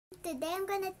today I'm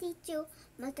gonna teach you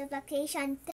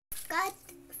multiplication. Cut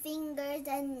fingers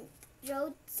and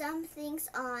wrote some things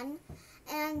on,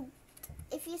 and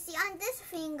if you see on this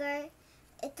finger,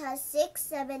 it has 6,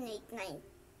 7, 8, 9,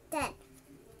 10,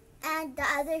 and the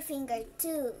other finger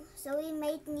too. So we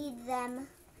might need them.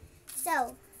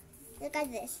 So look at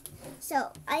this.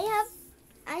 So I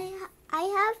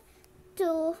have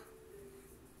to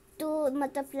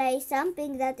multiply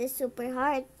something that is super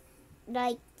hard,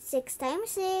 like 6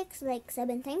 times 6, like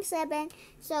 7 times 7.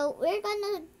 So we're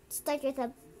gonna start with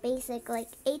a basic, like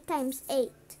 8 times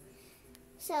 8.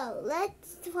 So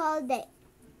let's fold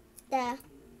the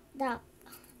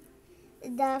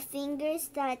fingers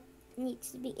that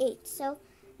needs to be 8. So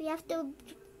we have to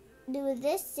do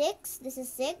this 6. This is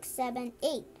 6, 7,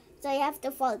 8. So you have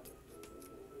to fold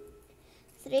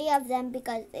 3 of them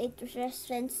because it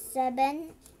represents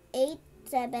 7, 8,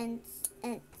 7,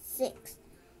 and 6.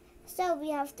 So we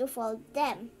have to fold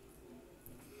them.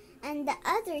 And the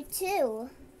other 2,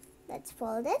 let's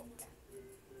fold it.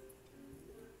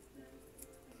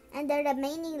 And the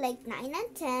remaining, like 9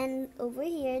 and 10 over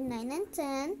here, 9 and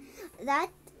 10,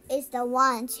 that is the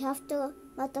ones. You have to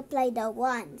multiply the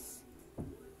ones.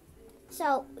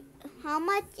 So how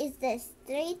much is this?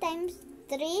 3 times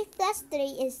 3 plus 3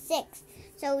 is 6.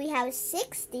 So we have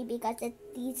 60 because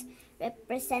these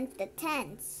represent the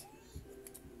tens.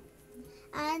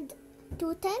 And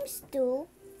 2 times 2,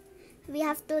 we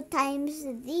have to times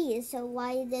these. So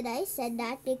why did I say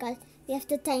that? Because we have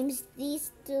to times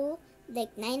these two,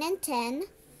 like 9 and 10.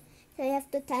 So we have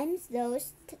to times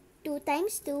those. 2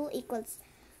 times 2 equals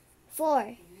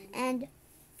 4. And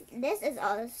this is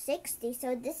all 60.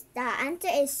 So the answer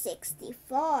is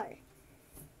 64.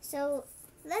 So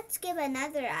let's give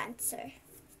another answer.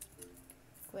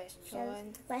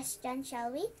 Question,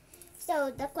 shall we?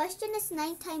 So the question is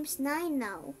 9 times 9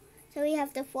 now. So we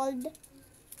have to fold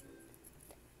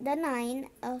the 9,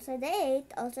 also the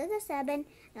 8, also the 7,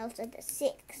 and also the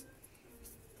 6.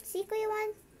 See, Kuya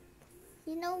Juan?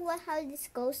 You know how this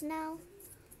goes now?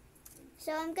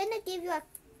 So I'm gonna give you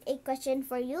a question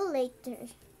for you later.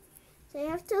 So you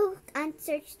have to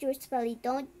answer truthfully.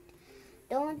 Don't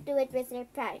do it with your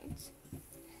parents.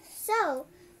 So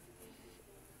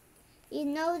you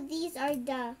know these are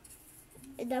the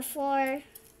four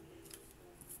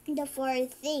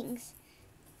things.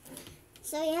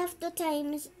 So you have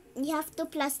to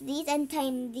plus these and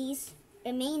time these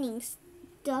remaining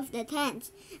 2 of the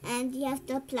tens, and you have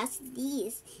to plus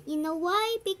these. You know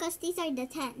why? Because these are the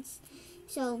tens.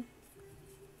 So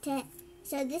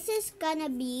this is gonna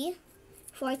be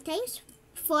 4 times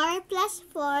 4 plus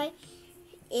 4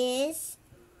 is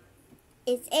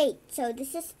 8. So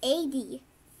this is 80.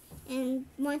 And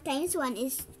 1 times 1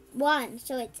 is 1.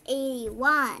 So it's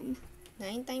 81.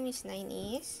 9 times 9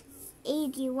 is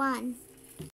 81.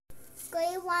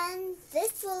 Grade 1,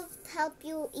 this will help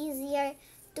you easier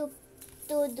to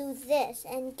do this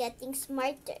and getting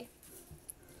smarter.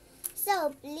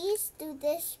 So please do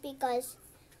this because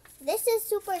this is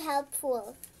super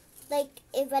helpful. Like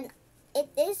even it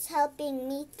is helping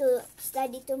me to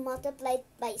study to multiply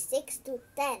by 6 to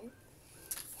 10.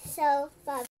 So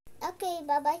bye. Okay,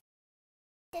 bye-bye.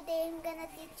 Today I'm gonna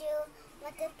teach you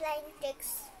multiplying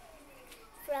tricks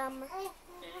from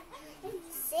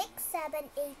 6, 7,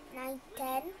 8, 9,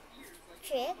 10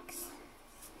 tricks.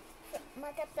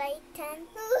 Multiply 10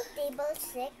 table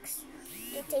 6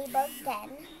 to table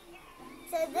 10.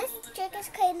 So this trick is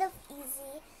kind of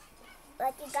easy.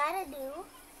 What you gotta do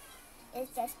is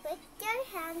just put your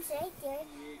hands right here,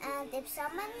 and if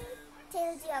someone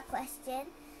tells you a question,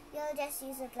 you'll just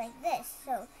use it like this.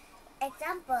 So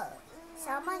example,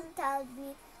 someone told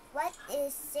me what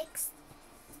is 6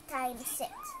 times 6.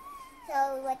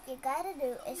 So what you gotta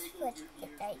do is put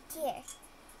it right here.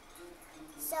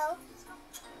 So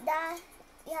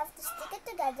you have to stick it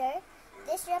together.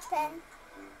 This represents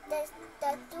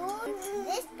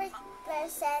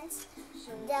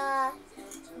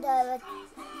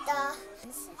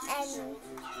and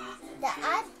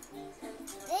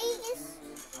these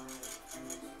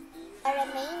are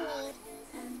remaining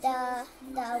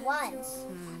the ones.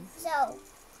 So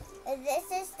this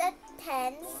is the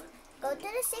tens. Go to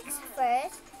the 6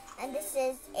 first, and this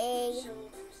is a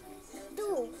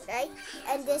 2, right?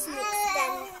 And this makes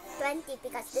 10, 20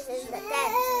 because this is the 10.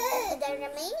 And the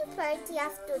remaining part, you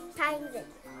have to times it.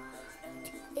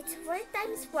 It's 4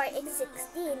 times 4 is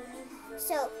 16.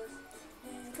 So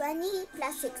 20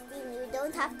 plus 16, you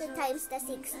don't have to times the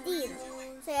 16.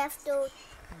 So you have to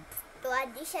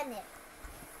addition it.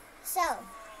 So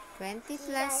 20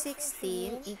 plus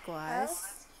 16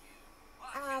 equals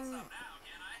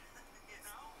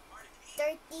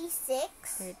 36.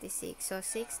 36. So,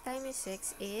 6 times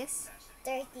 6 is?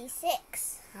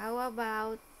 36. How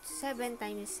about 7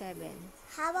 times 7?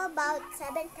 How about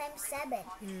 7 times 7?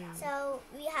 So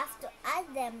we have to add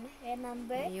them,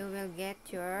 remember? You will get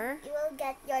your You will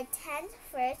get your 10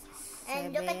 first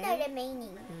and look at the 7.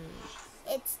 remaining.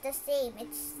 It's the same.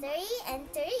 It's 3 and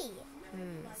 3.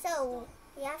 So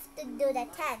we have to do the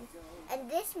 10. And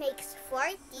this makes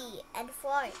 40 and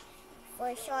 4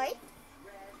 for short.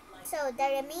 So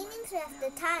the remaining we have to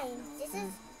times. This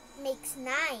is makes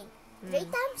 9. 3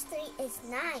 times 3 is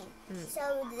 9.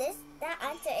 So the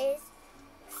answer is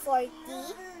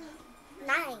 49.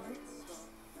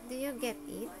 Do you get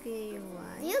it, Kuya Do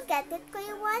Yuan? you get it,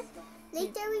 Kuya Juan?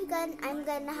 Later I'm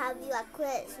gonna have you a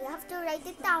quiz. You have to write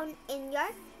it down in your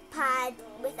pad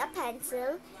with a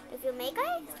pencil. If you make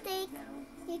a mistake,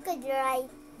 you could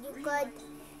erase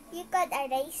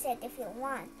it if you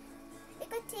want. You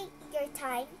could take your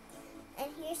time.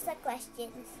 And here's the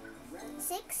questions.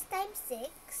 6 times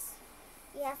 6.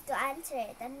 You have to answer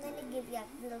it. I'm gonna give you a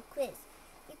little quiz.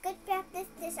 You could practice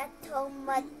this at home,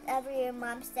 whatever your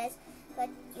mom says, but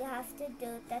you have to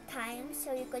do the time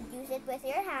so you could use it with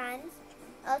your hands.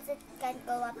 Also, it can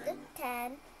go up to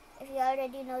 10. If you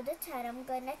already know the 10, I'm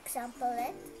gonna example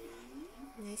it.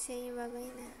 Nasa iyo bagay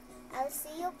na. I'll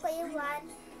see you, Kuya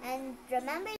Juan, and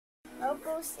remember, all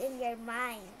goes in your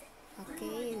mind.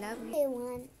 Okay, love you. Kuya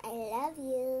Juan, I love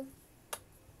you.